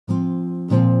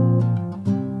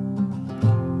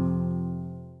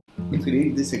if you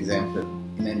read this example,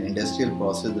 in an industrial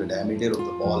process, the diameter of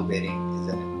the ball bearing is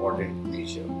an important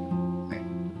measure. Right?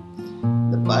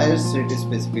 The buyer set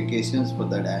specifications for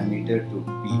the diameter to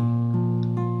be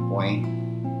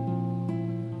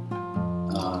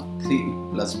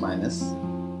 0.3 plus minus.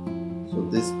 So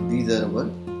these are our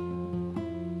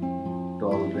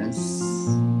tolerance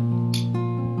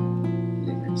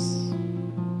limits,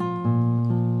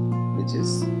 which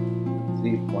is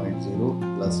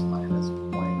 3.0 plus minus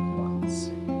 0.1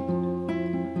 centimeter.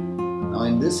 Now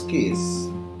in this case,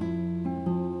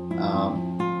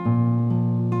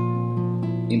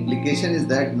 implication is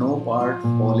that no part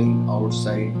falling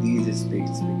outside these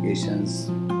specifications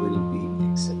will be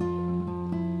accepted.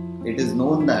 It is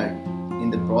known that in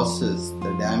the process,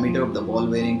 the diameter of the ball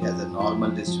bearing has a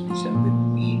normal distribution with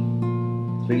mean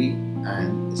 3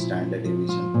 and standard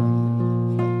deviation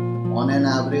 0.05. On an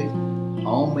average,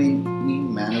 how many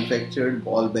manufactured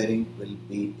ball bearing will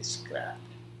be scrapped?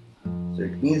 So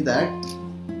it means that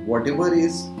whatever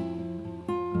is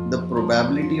the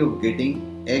probability of getting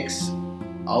X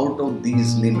out of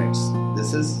these limits,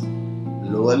 this is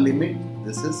lower limit,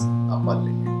 this is upper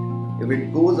limit. If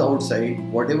it goes outside,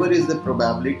 whatever is the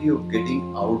probability of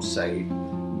getting outside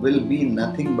will be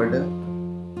nothing but a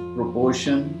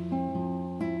proportion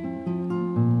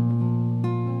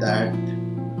that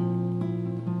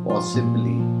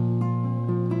possibly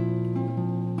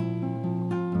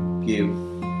give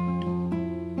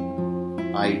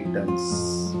items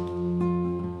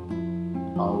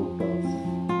out of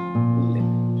limit.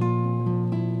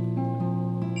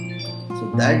 So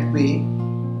that way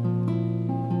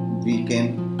we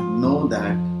can know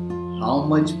that how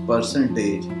much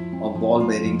percentage of ball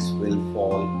bearings will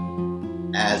fall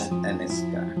as an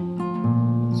scrap.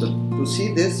 So to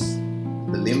see this,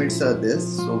 the limits are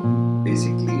this. So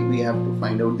basically we have to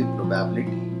find out the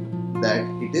probability that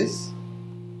it is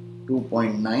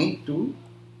 2.9 to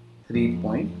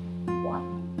 3.1.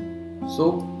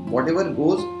 So whatever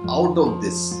goes out of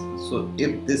this, so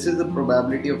if this is the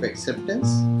probability of acceptance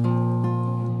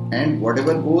and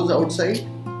whatever goes outside,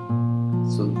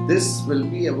 so this will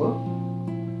be our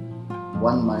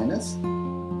 1 minus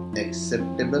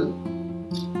acceptable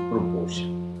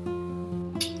proportion.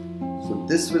 So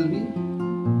this will be,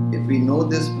 if we know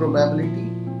this probability,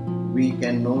 we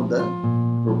can know the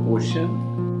proportion.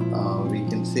 We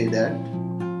can say that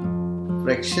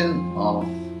fraction of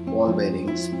ball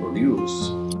bearings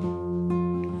produced,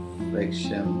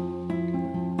 fraction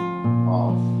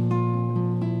of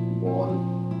ball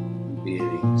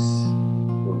bearings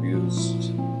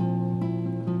produced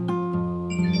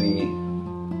may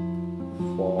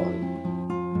fall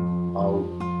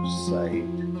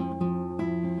outside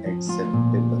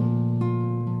acceptable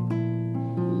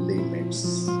limits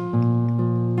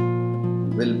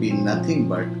will be nothing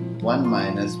but 1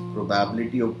 minus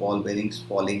probability of ball bearings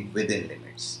falling within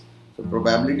limits. So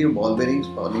probability of ball bearings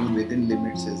falling within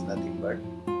limits is nothing but,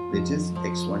 which is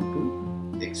x1 to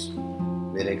x2,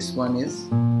 where x1 is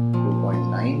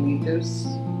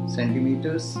 2.9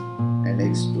 centimeters and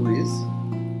x2 is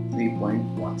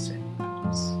 3.1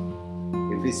 centimeters.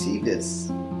 If we see this,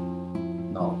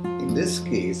 now in this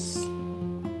case,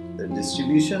 the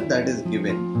distribution that is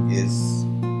given is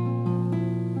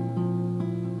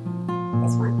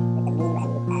this one, with the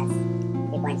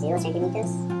mean value as 3.0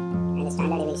 centimeters and the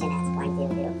standard deviation as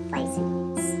 0.005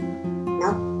 centimeters.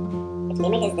 Now, if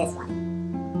limit is this one,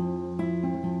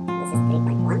 this is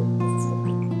 3.1, this is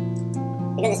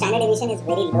 2.9. Because the standard deviation is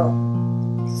very low,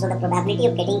 so the probability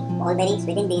of getting ball bearings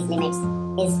within these limits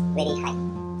is very high.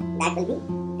 That will be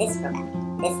this probability,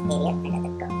 this area under the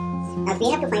curve. Now, if we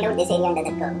have to find out this area under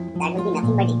the curve, that will be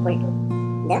nothing but equal to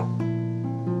the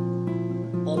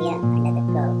area under the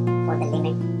curve for the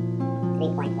limit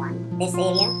 3.1, this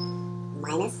area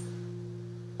minus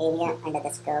area under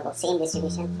this curve of same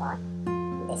distribution for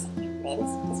this area, where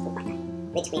is this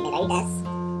 2.9, which we may write as,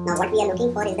 now what we are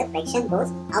looking for is the fraction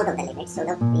goes out of the limit. So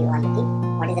we are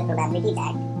looking what is the probability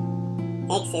that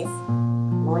x is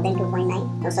more than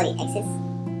 2.9, no sorry, x is,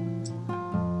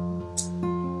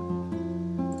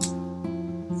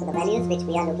 so the values which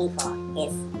we are looking for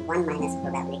is 1 minus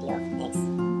probability of x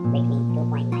between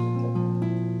 2.9 to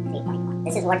 3.1.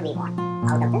 This is what we want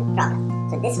out of the problem.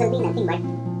 So this will be nothing but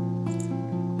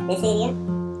this area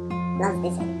plus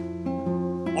this area.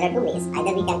 There are two ways.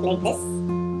 Either we calculate this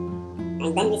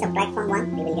and then we subtract from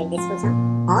 1, we will get this full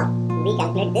sum, or we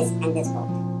calculate this and this both.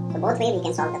 So both way we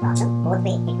can solve the problem. Both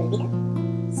way it will be the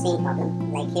same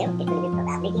problem. Like here it will be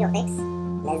probability of x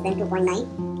less than 2.9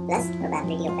 plus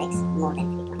probability of x more than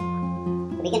 3.1.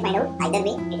 So we can find out either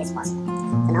way it is possible.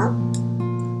 So now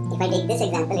if I take this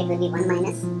example, it will be 1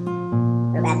 minus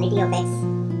probability of x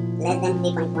less than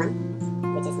 3.1,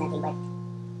 which is nothing but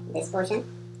this portion,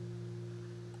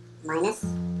 minus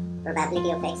probability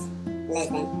of x less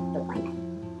than 2.9.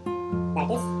 That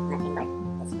is nothing but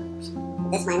this proportion.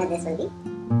 This minus this will be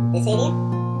this area.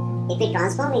 If we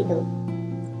transform into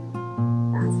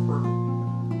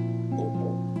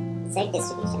z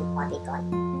distribution, what we call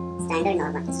standard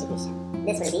normal distribution,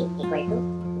 this will be equal to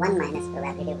 1 minus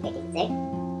probability of getting z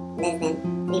less than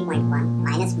 3.1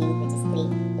 minus mean, which is 3,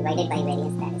 divided by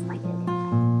variance, that is 0.005,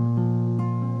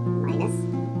 minus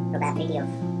probability of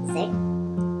z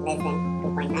less than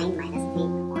 2.9 minus 3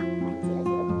 upon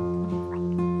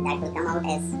 0.0052. That will come out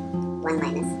as 1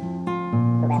 minus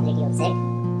probability of z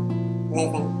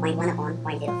less than 0.1 upon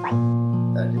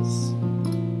 0.05. That is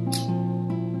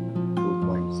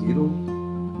 2.0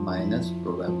 minus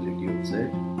probability of z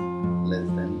less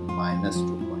than minus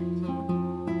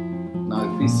 2.0. Now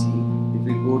if we see, if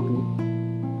we go to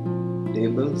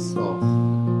tables of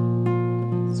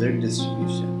z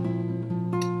distribution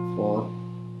for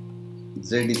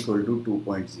z equal to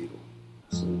 2.0.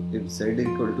 So if z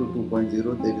equal to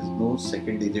 2.0, there is no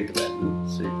second digit value,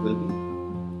 so it will be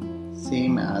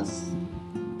same as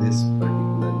this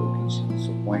particular location.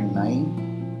 So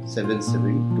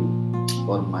 0.9772.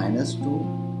 For minus 2,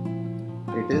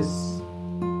 it is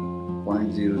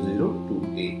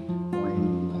 0.0028.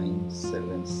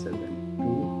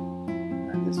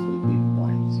 0.9772, and this will be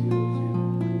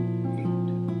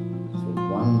 0.0028. So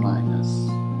 1 minus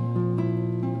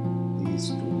these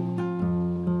two,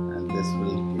 and this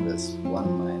will give us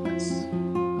 1 minus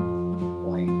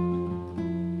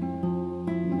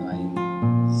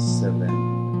 0.97,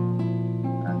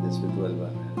 and this will 12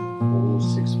 and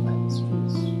 4, 6 minus 2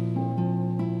 is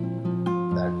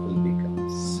 4. That will become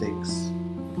 6,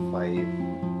 5,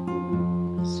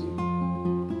 2, 0.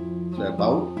 So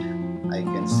about, I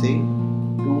can say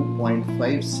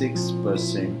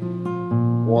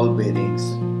 2.56% ball bearings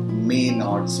may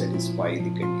not satisfy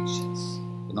the conditions.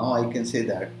 So now I can say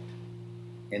that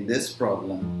in this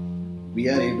problem we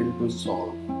are able to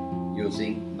solve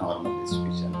using normal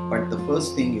distribution. But the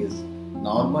first thing is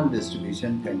normal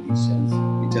distribution conditions,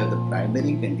 which are the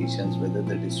primary conditions, whether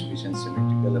the distribution is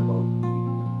symmetrical about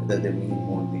whether the mean,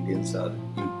 mode, medians are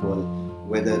equal,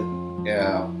 whether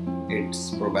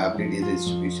its probability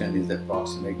distribution is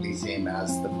approximately same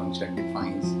as the function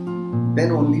defines,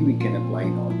 then only we can apply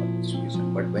normal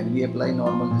distribution. But when we apply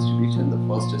normal distribution, the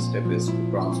first step is to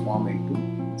transform into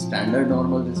standard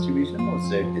normal distribution or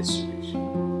z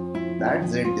distribution. That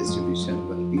z distribution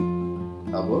will be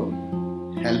our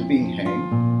helping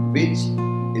hand, which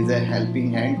is a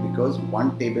helping hand because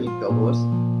one table covers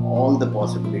all the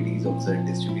possibilities of z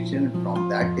distribution. From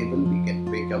that table we can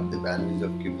pick up the values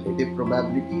of cumulative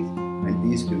probabilities, and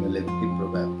these cumulative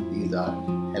probabilities are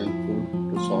helpful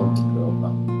to solve the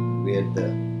problem where the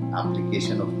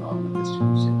application of normal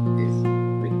distribution is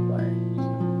required.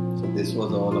 So this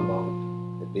was all about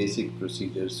the basic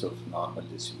procedures of normal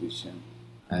distribution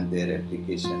and their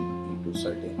application into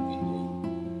certain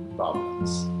engineering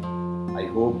problems. I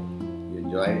hope you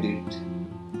enjoyed it.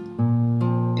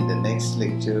 In the next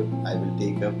lecture, I will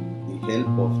take up the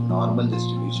help of normal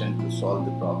distribution to solve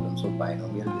the problems of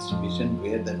binomial distribution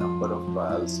where the number of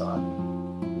trials are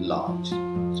large.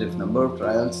 So if number of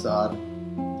trials are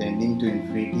tending to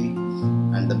infinity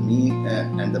and the mean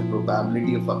and the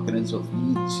probability of occurrence of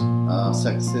each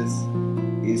success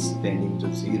is tending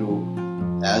to 0,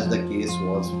 as the case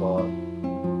was for,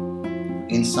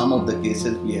 in some of the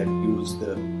cases we have used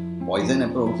the Poisson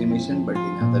approximation, but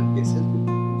in other cases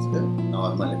we use the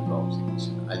normal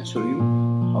approximation. I'll show you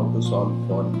how to solve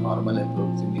for normal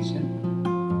approximation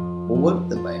over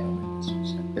the binomial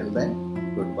distribution. Till then,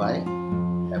 goodbye.